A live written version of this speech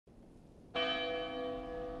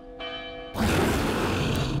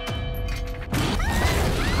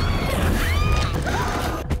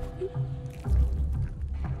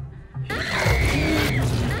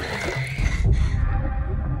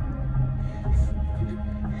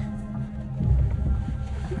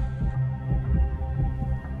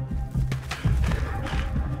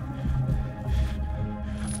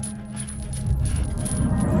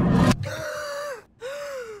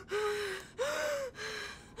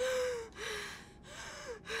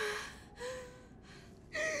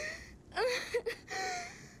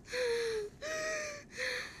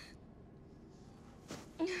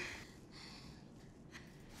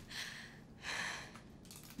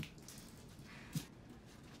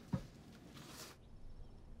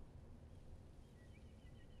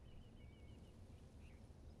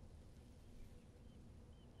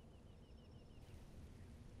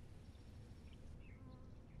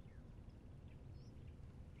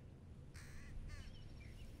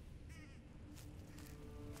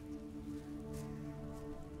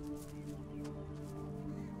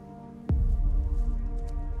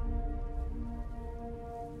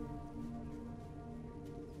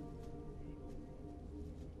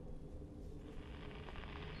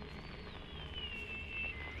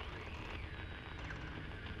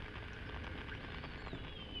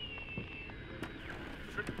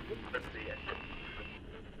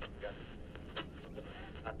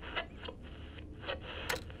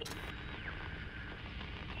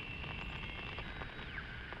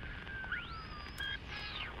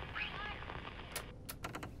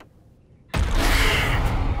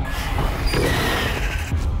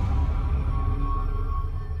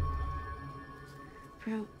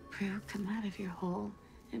Brooke, come out of your hole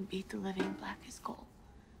and beat the living black as coal.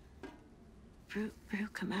 Brooke,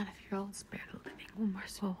 come out of your hole, spare the living one more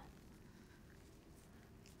soul.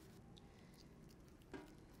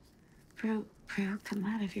 Brooke, come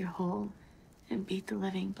out of your hole and beat the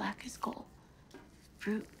living black as coal.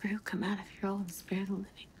 Brooke, come out of your hole and spare the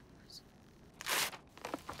living.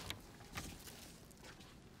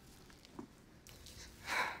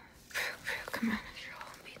 Brooke, come out of your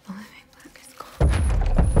hole and beat the living black as coal.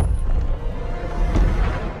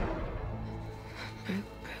 Brooke,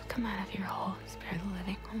 come out of your hole and spare the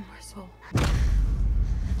living one more soul.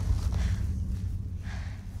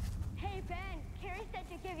 Hey, Ben, Carrie said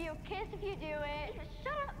to give you a kiss if you do it.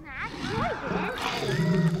 Shut up, Max. No,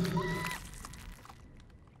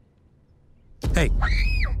 Hey,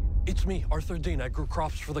 it's me, Arthur Dean. I grew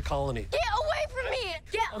crops for the colony. Get away from me!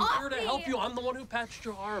 Get off me! I'm here to help you. I'm the one who patched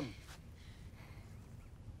your arm.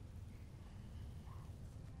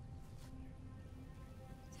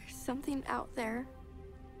 There's something out there.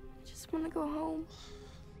 I just want to go home.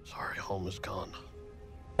 Sorry, home is gone.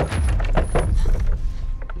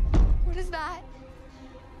 What is that?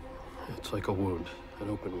 It's like a wound, an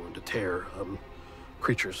open wound, a tear.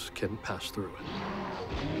 Creatures can pass through it.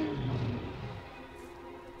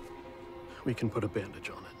 We can put a bandage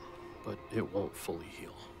on it, but it won't fully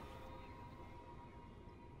heal.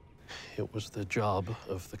 It was the job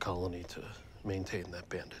of the colony to maintain that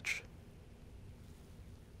bandage.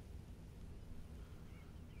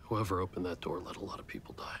 Whoever opened that door let a lot of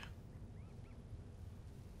people die.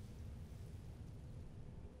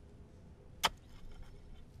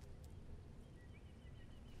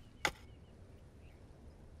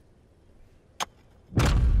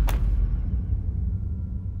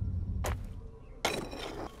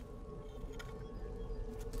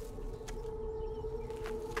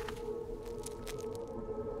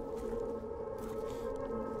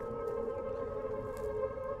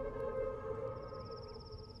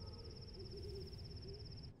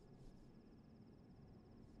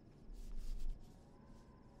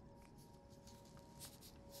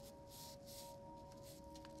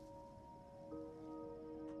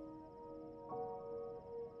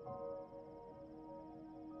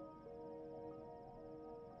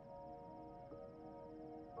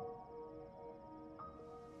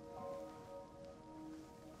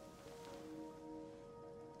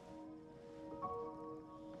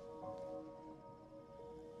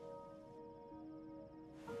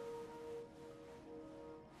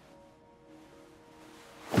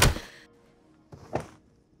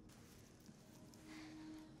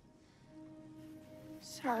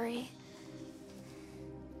 Sorry.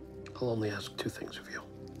 I'll only ask two things of you.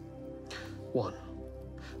 One,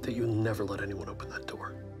 that you never let anyone open that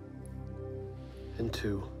door. And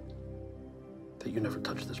two, that you never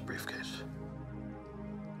touch this briefcase.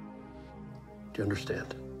 Do you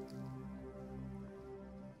understand?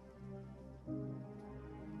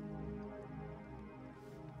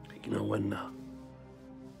 You know, when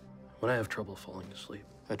I have trouble falling asleep,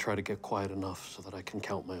 I try to get quiet enough so that I can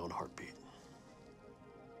count my own heartbeat.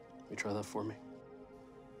 You try that for me?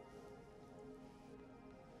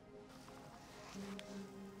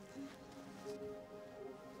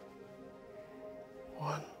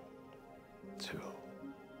 One, two,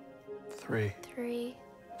 three. 3,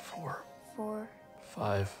 4, 4,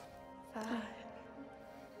 5, 5,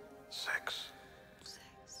 6, 6,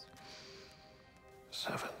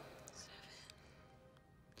 7.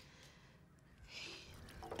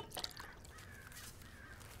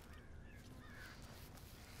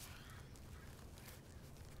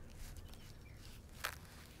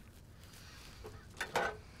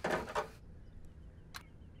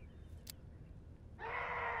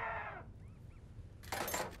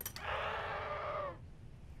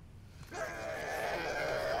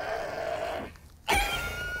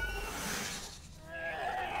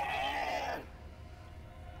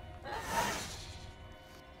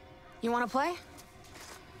 You want to play?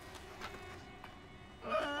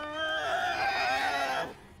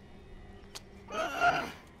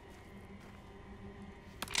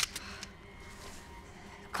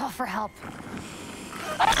 Call for help.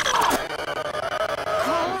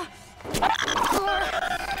 Call for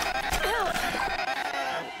help.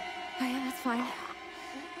 Oh yeah, that's fine.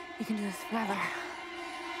 You can do this forever.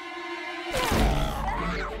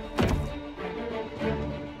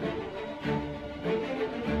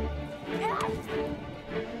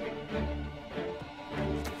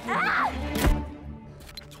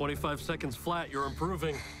 25 seconds flat, you're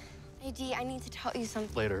improving. AD, I need to tell you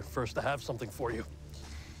something. Later. First, I have something for you.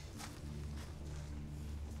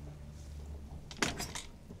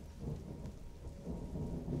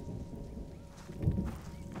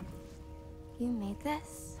 You made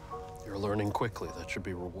this? You're learning quickly. That should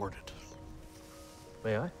be rewarded.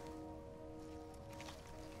 May I?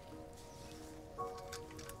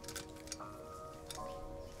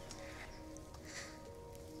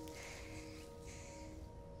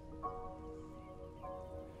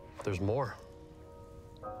 There's more.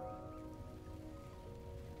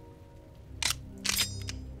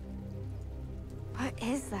 What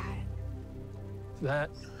is that?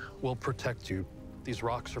 That will protect you. These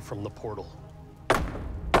rocks are from the portal.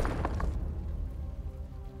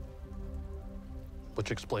 Which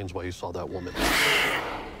explains why you saw that woman.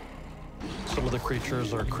 Some of the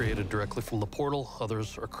creatures are created directly from the portal.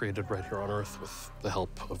 Others are created right here on Earth with the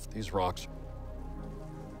help of these rocks.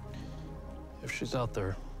 If she's out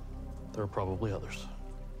there, there are probably others.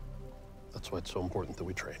 That's why it's so important that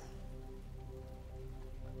we train.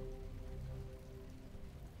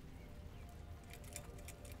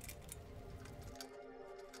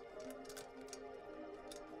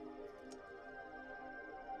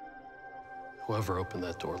 Whoever opened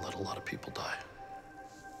that door let a lot of people die.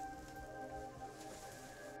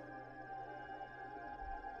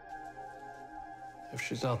 If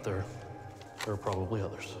she's out there, there are probably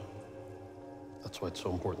others. That's why it's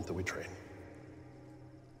so important that we train.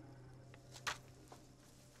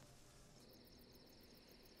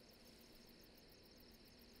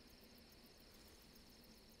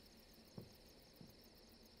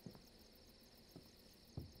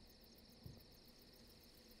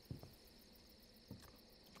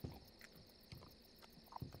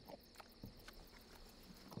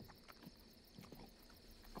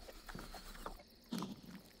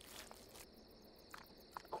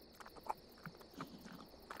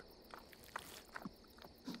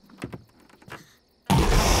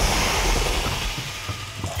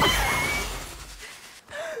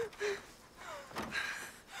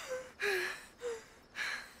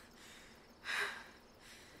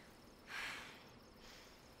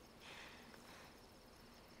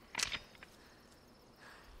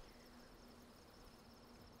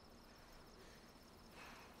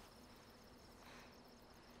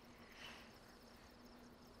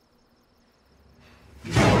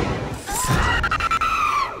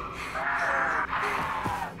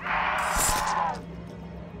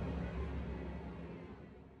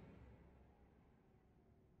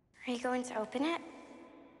 Are you going to open it?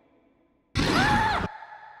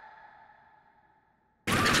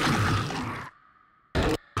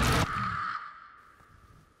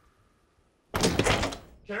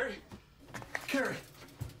 Carrie? Carrie?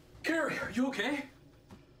 Carrie, are you okay?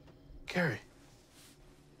 Carrie.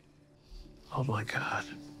 Oh my God.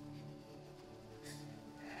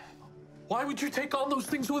 Why would you take on those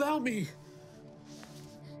things without me?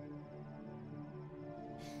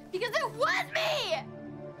 Because it was me!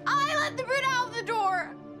 I let the brute out of the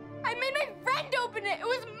door! I made my friend open it! It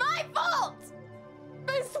was my fault!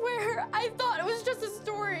 I swear, I thought it was just a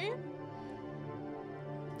story.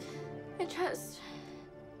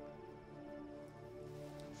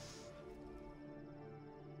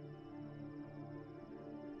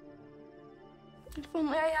 If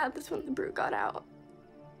only I had this when the brute got out,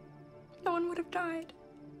 no one would have died.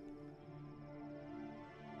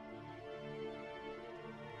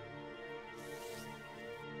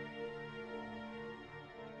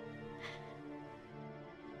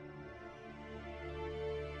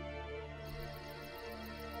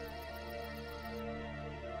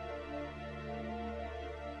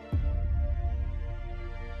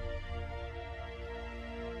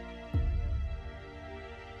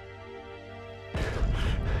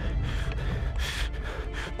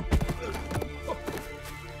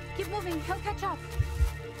 Keep moving, he'll catch up.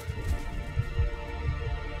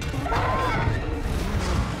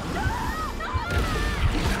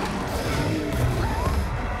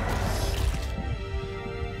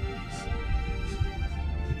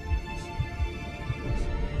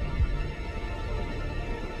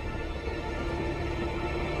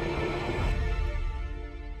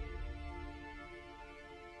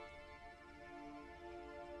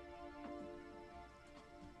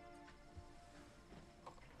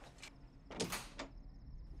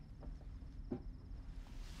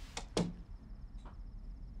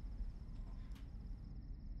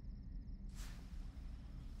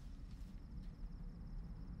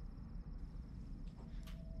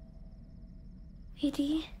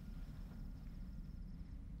 Edie?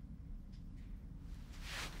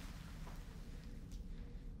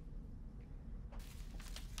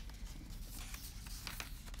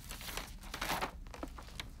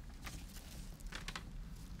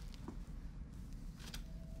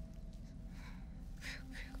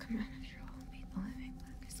 Come out of your hole and beat the living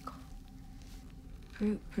black is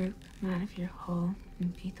cold. Brooke. Come out of your hole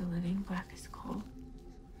and beat the living black as coal.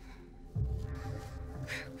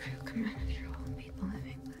 Come out of your hole and beat the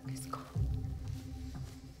living black as coal.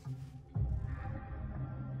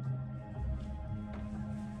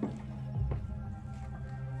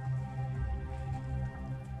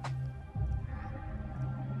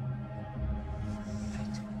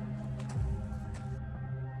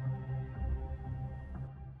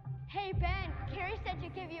 Hey, Ben, Carrie said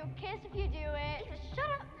she'd give you a kiss if you do it. Shut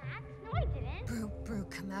up, Max. No, I didn't.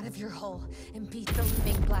 Brooke, come out of your hole and beat the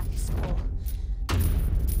living black as coal.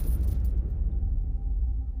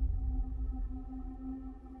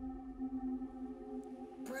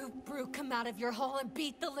 Brooke, come out of your hole and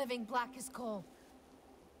beat the living black as coal.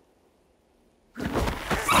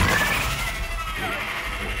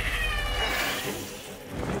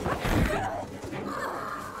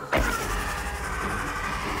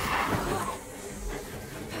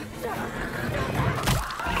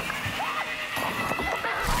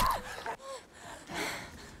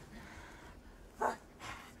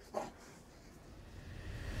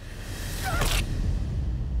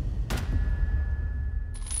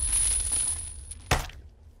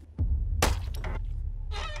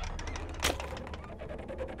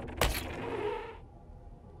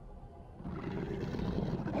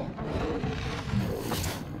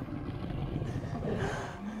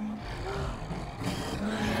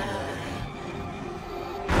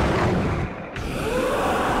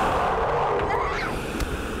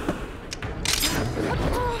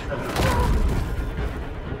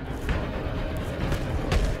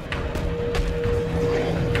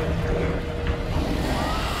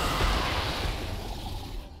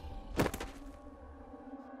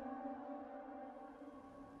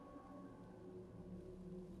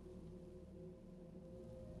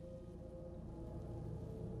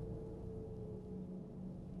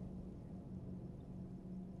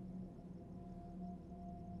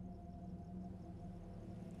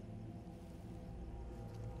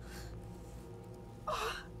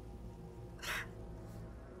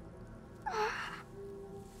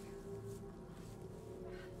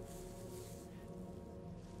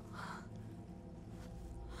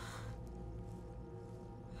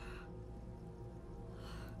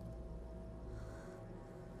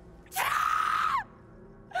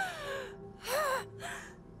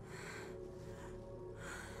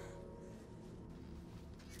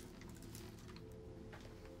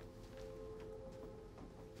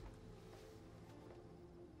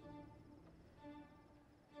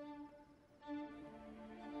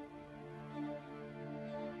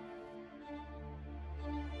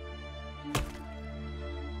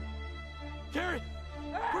 Carrie!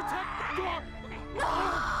 Protect the door!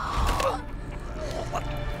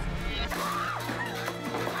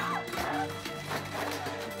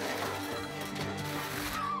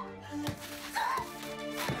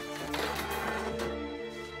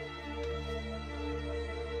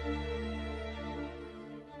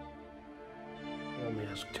 I only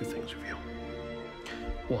ask two things of you.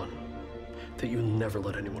 One, that you never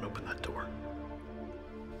let anyone open that door.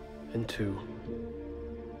 And two,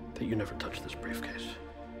 that you never touch this briefcase.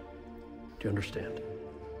 Do you understand?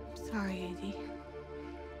 Sorry, AD.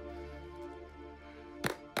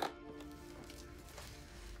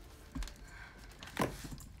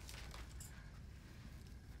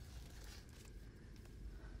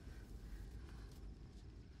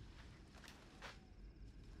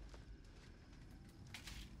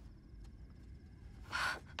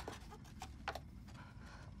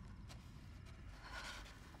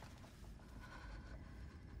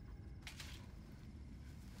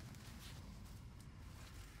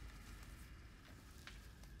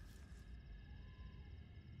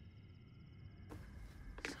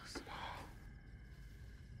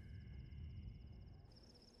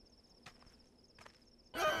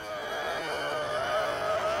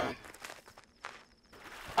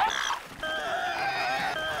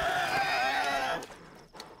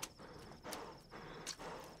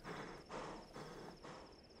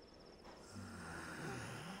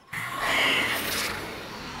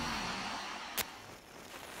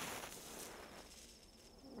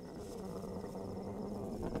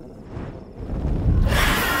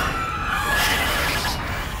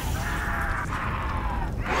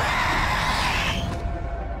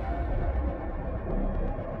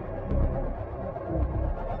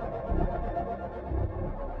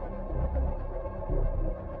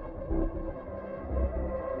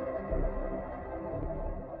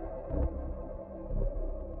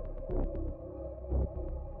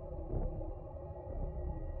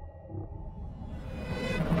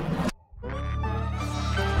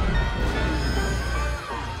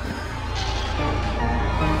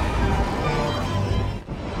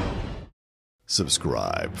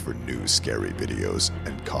 Subscribe for new scary videos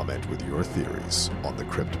and comment with your theories on the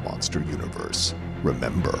Crypt Monster universe.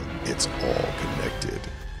 Remember, it's all connected.